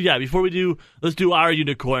 let's do our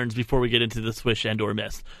unicorns before we get into the swish and or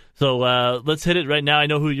miss. So let's hit it right now. I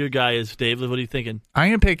know who your guy is, Dave. What are you thinking? I'm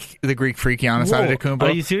going to pick the Greek freak, Giannis Antetokounmpo.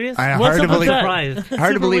 Are you serious? Hard to believe.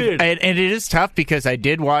 Hard to believe. Weird. And it is tough because I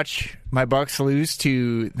did watch my Bucks lose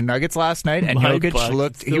to the Nuggets last night, and Jokic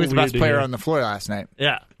looked. He was the best player on the floor last night.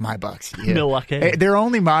 Yeah, my Bucks. Yeah. Milwaukee. Hey, they're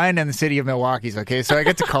only mine and the city of Milwaukee's. Okay, so I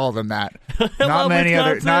get to call them that. Not many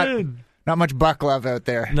other. Not much Buck love out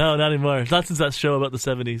there. No, not anymore. Not since that show about the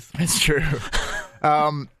 70s. That's true.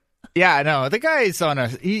 Yeah, no, the guy is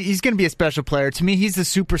he's going to be a special player. To me, he's the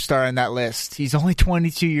superstar in that list. He's only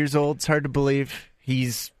 22 years old. It's hard to believe.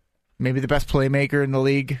 He's maybe the best playmaker in the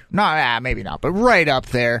league. No, maybe not, but right up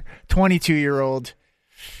there. 22-year-old.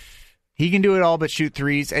 He can do it all but shoot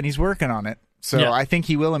threes, and he's working on it. So I think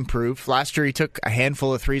he will improve. Last year, he took a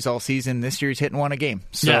handful of threes all season. This year, he's hitting one a game.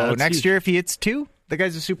 So next year, if he hits 2, the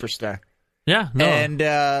guy's a superstar. Yeah, no. And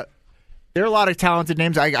there are a lot of talented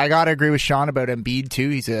names. I got to agree with Sean about Embiid, too.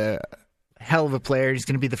 He's a hell of a player. He's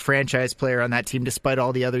going to be the franchise player on that team, despite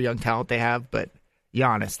all the other young talent they have. But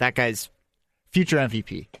Giannis, that guy's future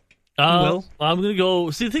MVP. I'm going to go...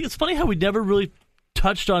 See, I think it's funny how we never really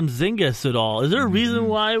touched on Zingas at all. Is there a reason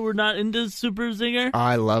why we're not into Super Zinger?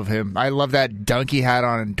 I love him. I love that dunk he had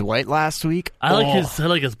on Dwight last week. I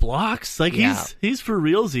like his blocks. He's for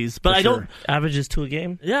realsies. But I don't... Averages 2 a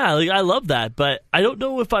game? Yeah, I love that. But I don't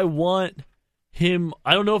know if I want him...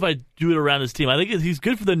 I don't know if I do it around his team. I think he's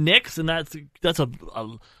good for the Knicks, and that's a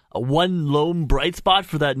one lone bright spot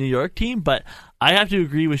for that New York team. But I have to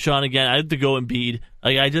agree with Sean again. I have to go Embiid.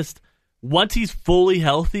 Once he's fully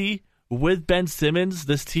healthy... With Ben Simmons,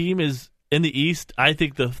 this team is in the East. I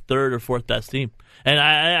think the 3rd or 4th best team, and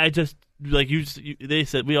I just they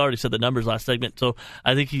said we already said the numbers last segment, so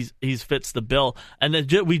I think he's fits the bill. And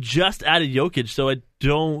then we just added Jokic, so I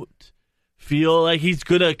don't feel like he's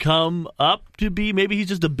gonna come up to be. Maybe he's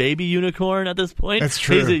just a baby unicorn at this point. That's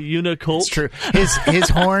true. He's a unicolt. That's true. His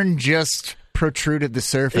horn just protruded the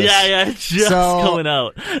surface. Yeah, it's just coming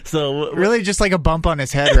out. So really, just like a bump on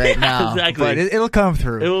his head right now. Exactly, but it'll come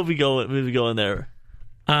through. It will be going. We'll be going there.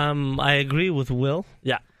 I agree with Will.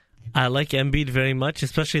 Yeah, I like Embiid very much,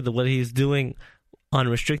 especially what he's doing on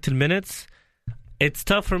restricted minutes. It's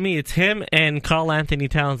tough for me. It's him and Karl Anthony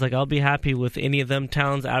Towns. I'll be happy with any of them.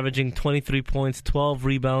 Towns averaging 23 points, 12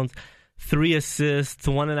 rebounds, 3 assists,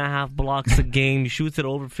 1.5 blocks a game. He shoots at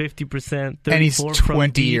over 50%. And he's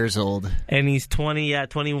 20 years old. And he's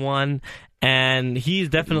 21. And he's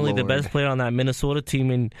definitely the best player on that Minnesota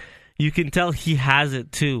team. And you can tell he has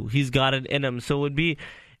it, too. He's got it in him. So it would be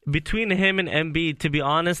between him and Embiid, to be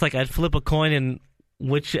honest, I'd flip a coin, and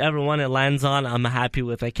whichever one it lands on, I'm happy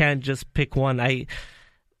with. I can't just pick one. I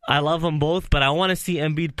love them both, but I want to see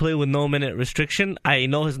Embiid play with no minute restriction. I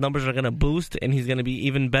know his numbers are going to boost, and he's going to be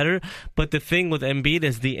even better. But the thing with Embiid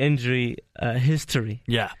is the injury history.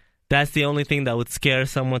 Yeah. That's the only thing that would scare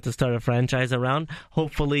someone to start a franchise around.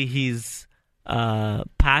 Hopefully he's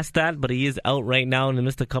past that, but he is out right now and he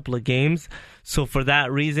missed a couple of games. So for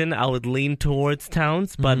that reason, I would lean towards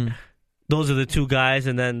Towns, but... Those are the 2 guys,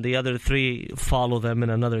 and then the other 3 follow them in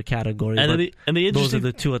another category. And those are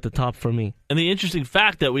the 2 at the top for me. And the interesting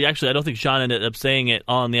fact that I don't think Sean ended up saying it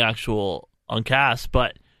on the actual on cast,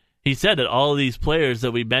 but he said that all of these players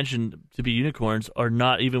that we mentioned to be unicorns are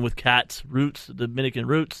not even with Cat's roots, the Dominican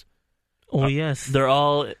roots. Oh, yes. They're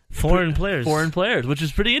all foreign players. Foreign players, which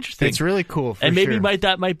is pretty interesting. It's really cool, and maybe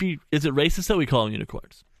that might be, is it racist that we call them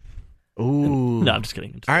unicorns? Ooh. No, I'm just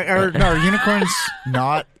kidding. Are unicorns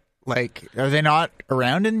not... are they not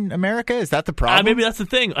around in America? Is that the problem? Maybe that's the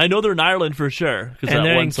thing. I know they're in Ireland for sure. And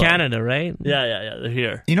they're in Canada, right? Yeah, they're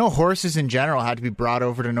here. Horses in general had to be brought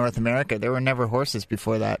over to North America. There were never horses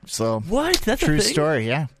before that. So what? That's true a thing? Story,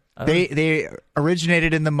 yeah. They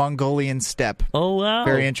originated in the Mongolian steppe. Oh, wow.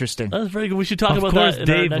 Very interesting. That's very good. We should talk about that in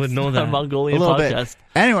Dave our next would know that. Mongolian a little podcast.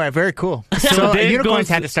 Bit. Anyway, very cool. So unicorns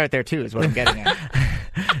had to start there too, is what I'm getting at.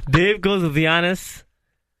 Dave goes with Giannis.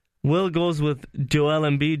 Will goes with Joel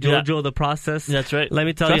Embiid, Jojo the process. That's right. Let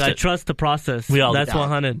me tell you, I trust the process. That's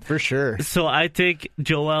 100 for sure. So I take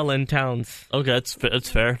Joel and Towns. Okay, it's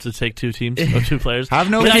fair to take 2 teams or 2 players.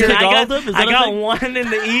 Have no fear. I got one in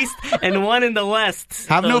the East and one in the West.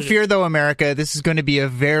 Have no fear, though, America. This is going to be a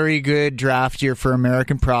very good draft year for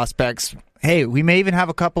American prospects. Hey, we may even have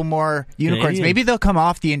a couple more unicorns. Canadian. Maybe they'll come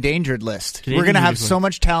off the endangered list. We're going to have so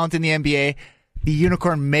much talent in the NBA. The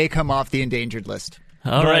unicorn may come off the endangered list.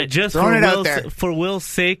 All right, just for Will's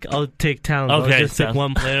sake, I'll take Towns. Okay, I'll just pick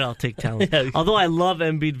one player. I'll take Towns. Although I love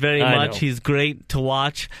Embiid very much, he's great to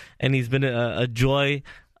watch, and he's been a joy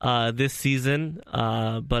this season.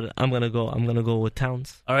 But I'm gonna go with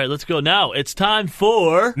Towns. All right, let's go now. It's time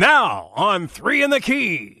for now on 3 in the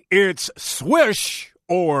Key. It's Swish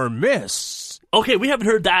or Miss. Okay, we haven't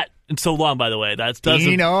heard that in so long, by the way. That's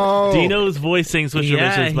Dino's voice saying Swisher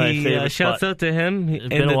Miss is my favorite shouts spot. out to him. It's in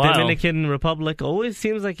been the a while. Dominican Republic. Always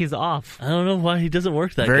seems like he's off. I don't know why he doesn't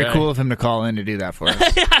work that Very guy. cool of him to call in to do that for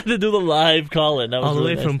us. He had to do the live call-in. That was All the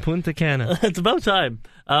really way nice. from Punta Cana. It's about time.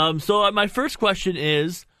 So my first question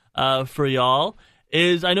is for y'all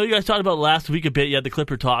is, I know you guys talked about last week a bit, you had the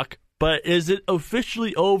Clipper talk, but is it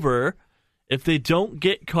officially over if they don't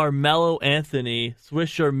get Carmelo Anthony,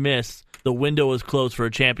 swish or miss, the window is closed for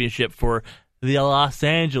a championship for the Los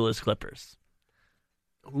Angeles Clippers?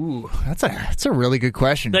 Ooh, that's a really good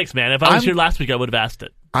question. Thanks, man. If I was here last week, I would have asked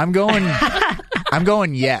it. I'm going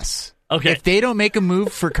yes. Okay. If they don't make a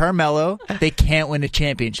move for Carmelo, they can't win a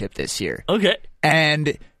championship this year. Okay.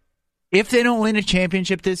 And if they don't win a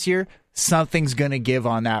championship this year, something's going to give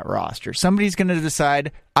on that roster. Somebody's going to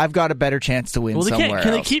decide, I've got a better chance to win somewhere Can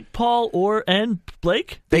else. they keep Paul and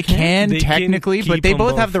Blake? They can They technically, can but keep they them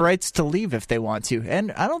both both. have the rights to leave if they want to.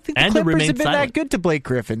 And I don't think the And to Clippers remain have been silent. that good to Blake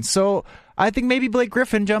Griffin. So I think maybe Blake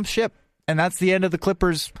Griffin jumps ship, and that's the end of the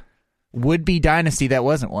Clippers' would-be dynasty that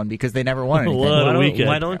wasn't one because they never won anything.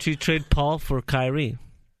 Why don't you trade Paul for Kyrie?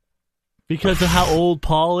 Because of how old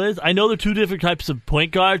Paul is. I know they're two different types of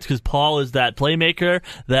point guards, because Paul is that playmaker,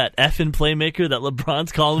 that effing playmaker that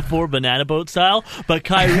LeBron's calling for, banana boat style. But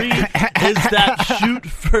Kyrie is that shoot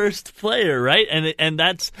first player, right? And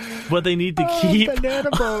that's what they need to keep.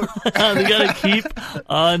 Banana boat. They got to keep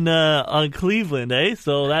on Cleveland, eh?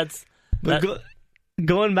 So that's. But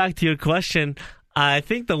going back to your question, I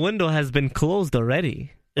think the window has been closed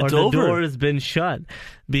already. It's or the over. door has been shut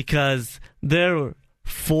because they're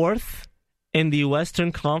fourth in the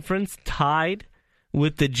Western Conference, tied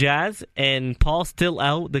with the Jazz, and Paul's still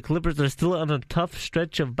out. The Clippers are still on a tough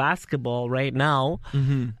stretch of basketball right now.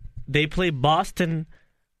 Mm-hmm. They play Boston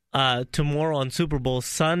tomorrow on Super Bowl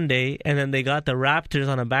Sunday, and then they got the Raptors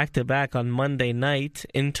on a back-to-back on Monday night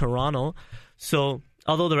in Toronto. So,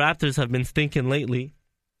 although the Raptors have been stinking lately,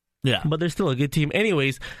 yeah, but they're still a good team.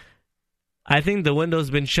 Anyways, I think the window's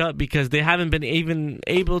been shut because they haven't been even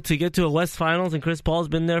able to get to a West Finals, and Chris Paul's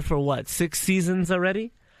been there for, 6 seasons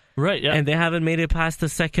already? Right, yeah. And they haven't made it past the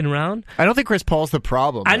second round. I don't think Chris Paul's the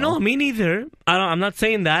problem. I know, me neither. I'm not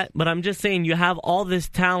saying that, but I'm just saying you have all this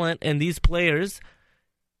talent and these players,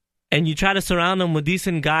 and you try to surround them with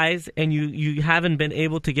decent guys, and you haven't been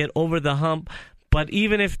able to get over the hump. But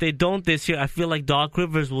even if they don't this year, I feel like Doc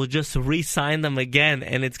Rivers will just re-sign them again,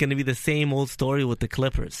 and it's going to be the same old story with the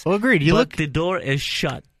Clippers. Well, agreed. The door is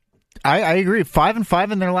shut. I agree.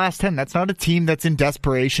 5-5 in their last 10. That's not a team that's in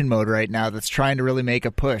desperation mode right now that's trying to really make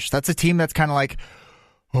a push. That's a team that's kind of like,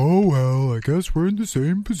 oh, well, I guess we're in the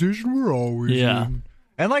same position we're always in.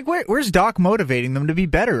 And, where's Doc motivating them to be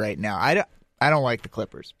better right now? I don't like the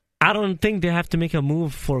Clippers. I don't think they have to make a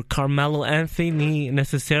move for Carmelo Anthony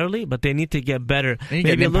necessarily, but they need to get better.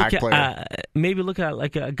 Maybe look at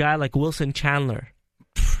like a guy like Wilson Chandler.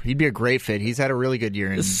 He'd be a great fit. He's had a really good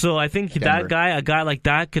year in So I think Denver. a guy like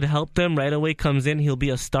that could help them right away. Comes in, he'll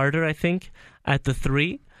be a starter, I think, at the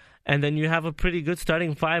 3. And then you have a pretty good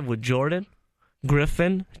starting 5 with Jordan,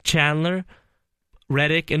 Griffin, Chandler,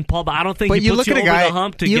 Redick, and Paul. But I don't think he puts you over the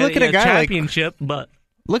hump to get a championship. But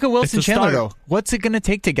look at Wilson it's a Chandler, start. though. What's it going to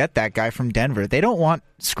take to get that guy from Denver? They don't want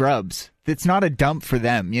scrubs. It's not a dump for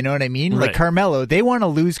them. You know what I mean? Right. Like Carmelo, they want to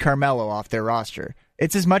lose Carmelo off their roster.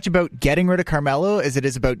 It's as much about getting rid of Carmelo as it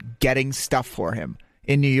is about getting stuff for him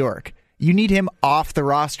in New York. You need him off the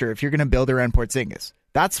roster if you're going to build around Porzingis.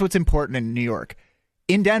 That's what's important in New York.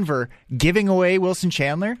 In Denver, giving away Wilson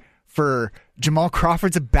Chandler for Jamal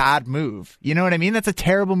Crawford's a bad move. You know what I mean? That's a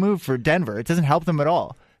terrible move for Denver. It doesn't help them at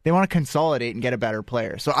all. They want to consolidate and get a better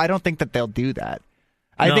player. So I don't think that they'll do that.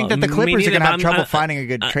 I think that the Clippers are going to have trouble finding a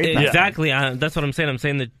good trade. Exactly. That's what I'm saying. I'm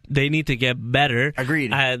saying that they need to get better.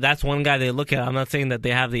 Agreed. That's one guy they look at. I'm not saying that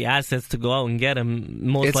they have the assets to go out and get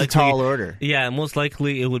him. It's a tall order. Yeah, most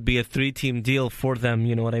likely it would be a 3-team deal for them.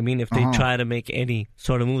 You know what I mean? If they try to make any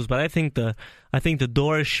sort of moves. But I think the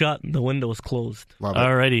door is shut. The window is closed. Love it.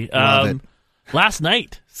 Alrighty. Love it. Last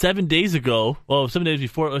night, 7 days ago, 6 days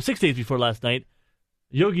before last night,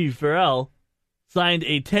 Yogi Ferrell signed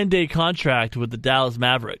a 10-day contract with the Dallas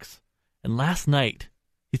Mavericks. And last night,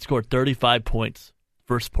 he scored 35 points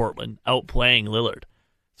versus Portland, outplaying Lillard.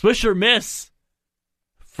 Swish or miss?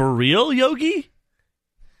 For real, Yogi?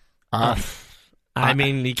 I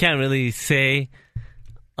mean, you can't really say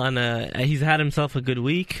he's had himself a good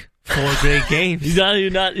week. 4 great games.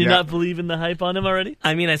 You're not believing the hype on him already?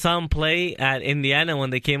 I mean, I saw him play at Indiana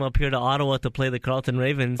when they came up here to Ottawa to play the Carleton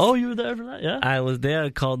Ravens. Oh, you were there for that? Yeah. I was there.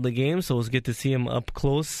 I called the game, so it was good to see him up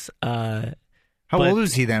close. How old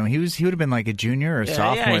was he then? He would have been like a junior or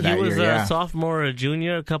sophomore that year. He was a sophomore or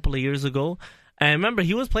junior a couple of years ago. And remember,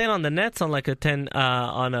 he was playing on the Nets on like a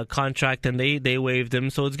on a contract, and they waived him.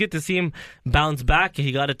 So it's good to see him bounce back.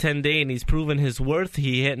 He got a 10-day, and he's proven his worth.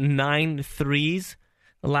 He hit 9 threes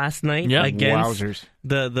last night against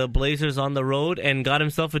the Blazers on the road, and got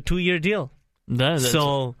himself a 2-year deal.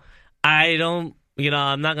 So I don't,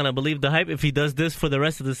 I'm not gonna believe the hype. If he does this for the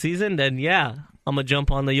rest of the season, then I'm going to jump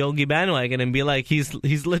on the Yogi bandwagon and be like, he's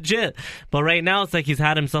legit. But right now, it's like he's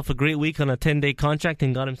had himself a great week on a 10-day contract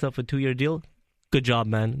and got himself a 2-year deal. Good job,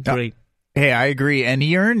 man. Great. Hey, I agree. And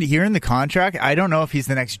he earned the contract. I don't know if he's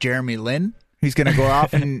the next Jeremy Lin, who's going to go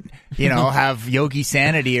off and, have Yogi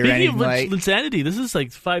Sanity or anything like. Linsanity, this is like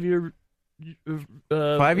 5-year...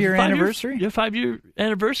 5-year anniversary? 5-year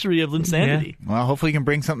anniversary of Linsanity. Yeah. Well, hopefully he can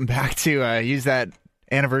bring something back to use that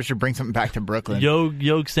anniversary, bring something back to Brooklyn.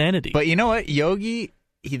 Yogi Sanity. But you know what? Yogi,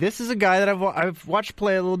 this is a guy that I've watched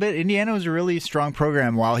play a little bit. Indiana was a really strong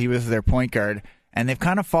program while he was their point guard, and they've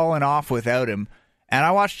kind of fallen off without him. And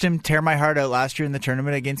I watched him tear my heart out last year in the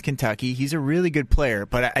tournament against Kentucky. He's a really good player,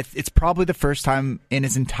 but it's probably the first time in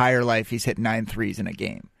his entire life he's hit 9 threes in a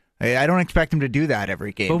game. I don't expect him to do that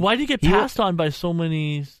every game. But why did he get passed on by so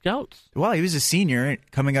many scouts? Well, he was a senior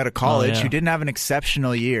coming out of college who didn't have an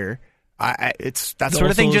exceptional year. It's that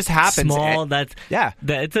sort of thing just happens. Small,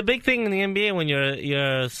 it's a big thing in the NBA when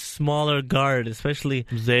you're a smaller guard, especially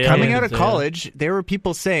coming out of college. There were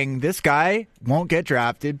people saying this guy won't get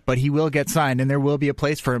drafted, but he will get signed, and there will be a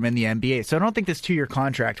place for him in the NBA. So I don't think this 2-year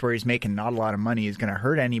contract where he's making not a lot of money is going to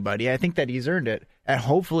hurt anybody. I think that he's earned it, and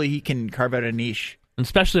hopefully he can carve out a niche.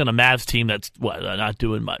 Especially on a Mavs team that's not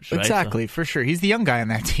doing much, right? Exactly, for sure. He's the young guy on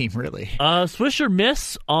that team, really. Swish or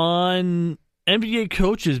miss on NBA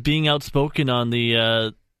coaches being outspoken on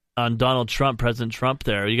on Donald Trump, President Trump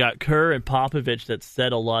there. You got Kerr and Popovich that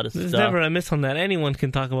said a lot of There's stuff. never a miss on that. Anyone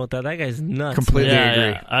can talk about that. That guy's nuts. Completely agree.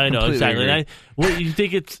 Yeah, I know, Completely exactly. Agree.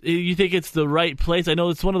 You think it's the right place? I know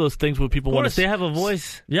it's one of those things where people want to... they have a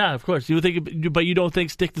voice. Yeah, of course. But you don't think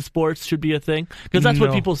stick to sports should be a thing? Because that's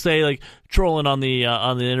what people say, like trolling on the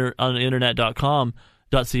internet.com.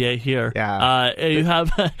 .ca here. Yeah. You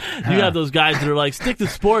have those guys that are like, stick to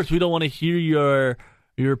sports. We don't want to hear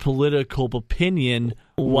your political opinion.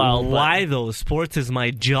 Why though? Sports is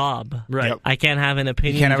my job. Right. Yep. I can't have an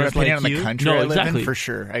opinion. You can't have an just opinion like on the country. No, I live exactly. in, for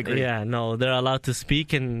sure. I agree. Yeah, no, they're allowed to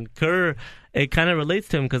speak, and Kerr, it kind of relates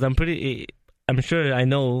to him because I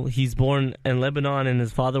know he's born in Lebanon and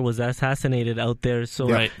his father was assassinated out there,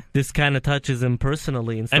 so this kind of touches him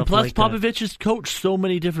personally and stuff and plus like Popovich has coached so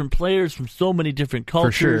many different players from so many different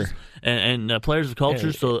cultures and players of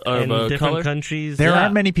cultures and different color. countries. There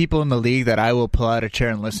aren't many people in the league that I will pull out a chair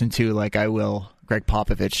and listen to like I will Greg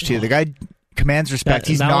Popovich too. The guy commands respect.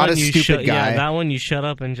 He's not a stupid guy. Yeah, that one you shut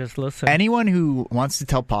up and just listen. Anyone who wants to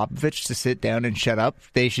tell Popovich to sit down and shut up,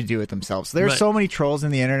 they should do it themselves. There's so many trolls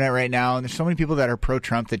in the internet right now, and there's so many people that are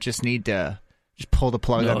pro-Trump that just need to just pull the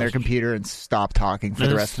plug on their computer and stop talking for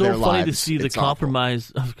the rest of their lives. It's so funny to see the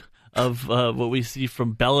compromise of what we see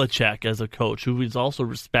from Belichick as a coach, who is also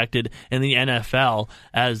respected in the NFL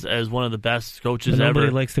as one of the best coaches ever. Nobody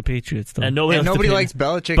likes the Patriots, though. And nobody likes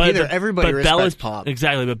Belichick either. Everybody respects Pop.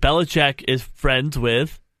 Exactly, but Belichick is friends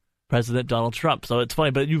with President Donald Trump. So it's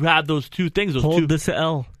funny, but you have those two things. This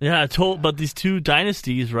L. Yeah, but these two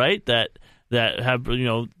dynasties, right, that have,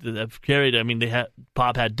 that have carried,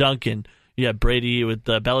 Pop had Duncan, you have Brady with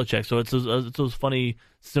Belichick. So it's those funny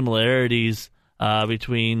similarities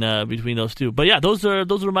between those two. But yeah, those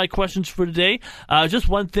are my questions for today. Just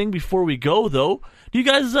one thing before we go though. Do you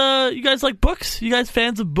guys like books? You guys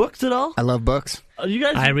fans of books at all? I love books.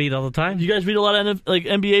 I read all the time. You guys read a lot of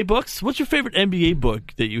NBA books? What's your favorite NBA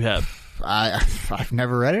book that you have? I've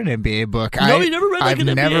never read an NBA book. No, you never read I've an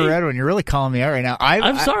NBA? never read one. You're really calling me out right now.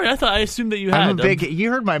 I'm sorry. I assumed that you had.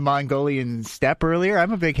 You heard my Mongolian step earlier.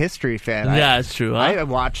 I'm a big history fan. Yeah, it's true. Huh? I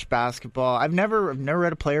watched basketball. I've never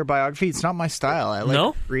read a player biography. It's not my style. I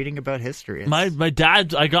like reading about history. My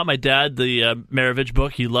dad. I got my dad the Maravich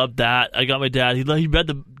book. He loved that. I got my dad. He read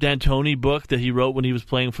the D'Antoni book that he wrote when he was he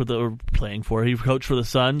coached for the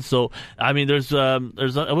Suns. So there's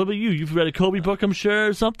what about you? You've read a Kobe book, I'm sure,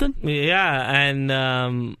 or something. Yeah, and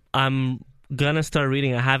I'm gonna start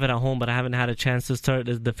reading. I have it at home, but I haven't had a chance to start.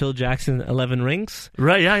 The Phil Jackson 11 Rings.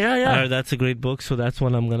 Right? Yeah. That's a great book. So that's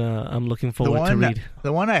one I'm looking forward to read.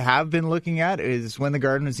 The one I have been looking at is When the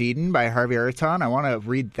Garden Was Eden by Harvey Araton. I want to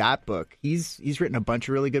read that book. He's written a bunch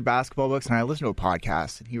of really good basketball books, and I listened to a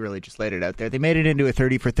podcast, and he really just laid it out there. They made it into a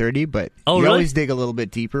 30 for 30, but you always dig a little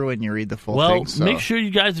bit deeper when you read the full thing. So. Make sure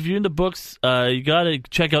you guys, if you're into books, you got to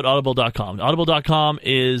check out Audible.com. Audible.com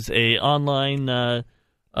is a online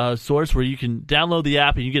source where you can download the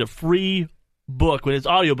app and you get a free book, when it's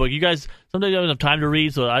audiobook, you guys sometimes don't have time to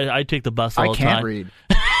read, so I take the bus all the time. I can't read.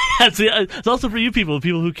 It's also for you people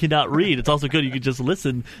who cannot read. It's also good. You can just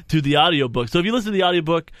listen to the audiobook. So if you listen to the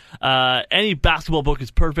audiobook, any basketball book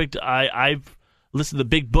is perfect. I've listened to The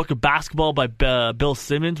Big Book of Basketball by Bill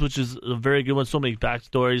Simmons, which is a very good one. So many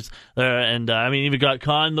backstories there. And, even got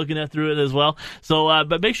Khan looking through it as well. So,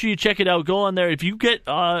 but make sure you check it out. Go on there. If you get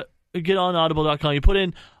on audible.com, you put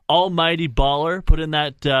in Almighty Baller, put in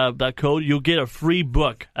that code, you'll get a free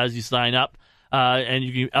book as you sign up, and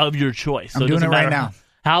you can, of your choice. So I'm doing it right now.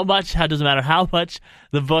 How doesn't matter how much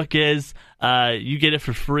the book is. You get it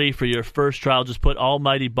for free for your first trial. Just put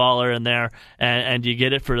Almighty Baller in there, and you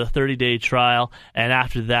get it for the 30-day trial. And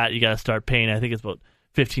after that, you got to start paying. I think it's about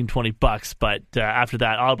 $15-20. But after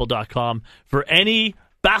that, audible.com for any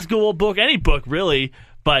basketball book, any book really.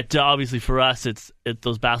 But obviously for us, it's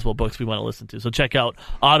those basketball books we want to listen to. So check out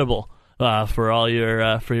Audible for all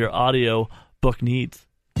your audio book needs.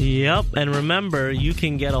 Yep, and remember, you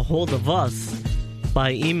can get a hold of us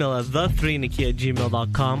by email at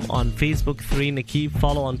the3nikki@gmail.com, on Facebook 3Nikki,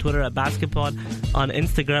 follow on Twitter at BasketPod, on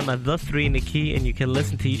Instagram at the3Nikki, and you can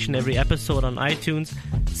listen to each and every episode on iTunes,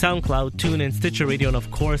 SoundCloud, TuneIn, Stitcher Radio, and of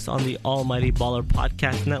course on the Almighty Baller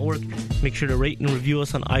Podcast Network. Make sure to rate and review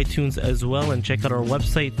us on iTunes as well, and check out our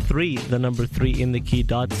website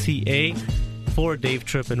 3inthekey.ca. For Dave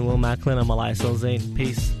Tripp and Will Macklin, I'm Elias Elzane.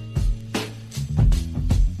 Peace.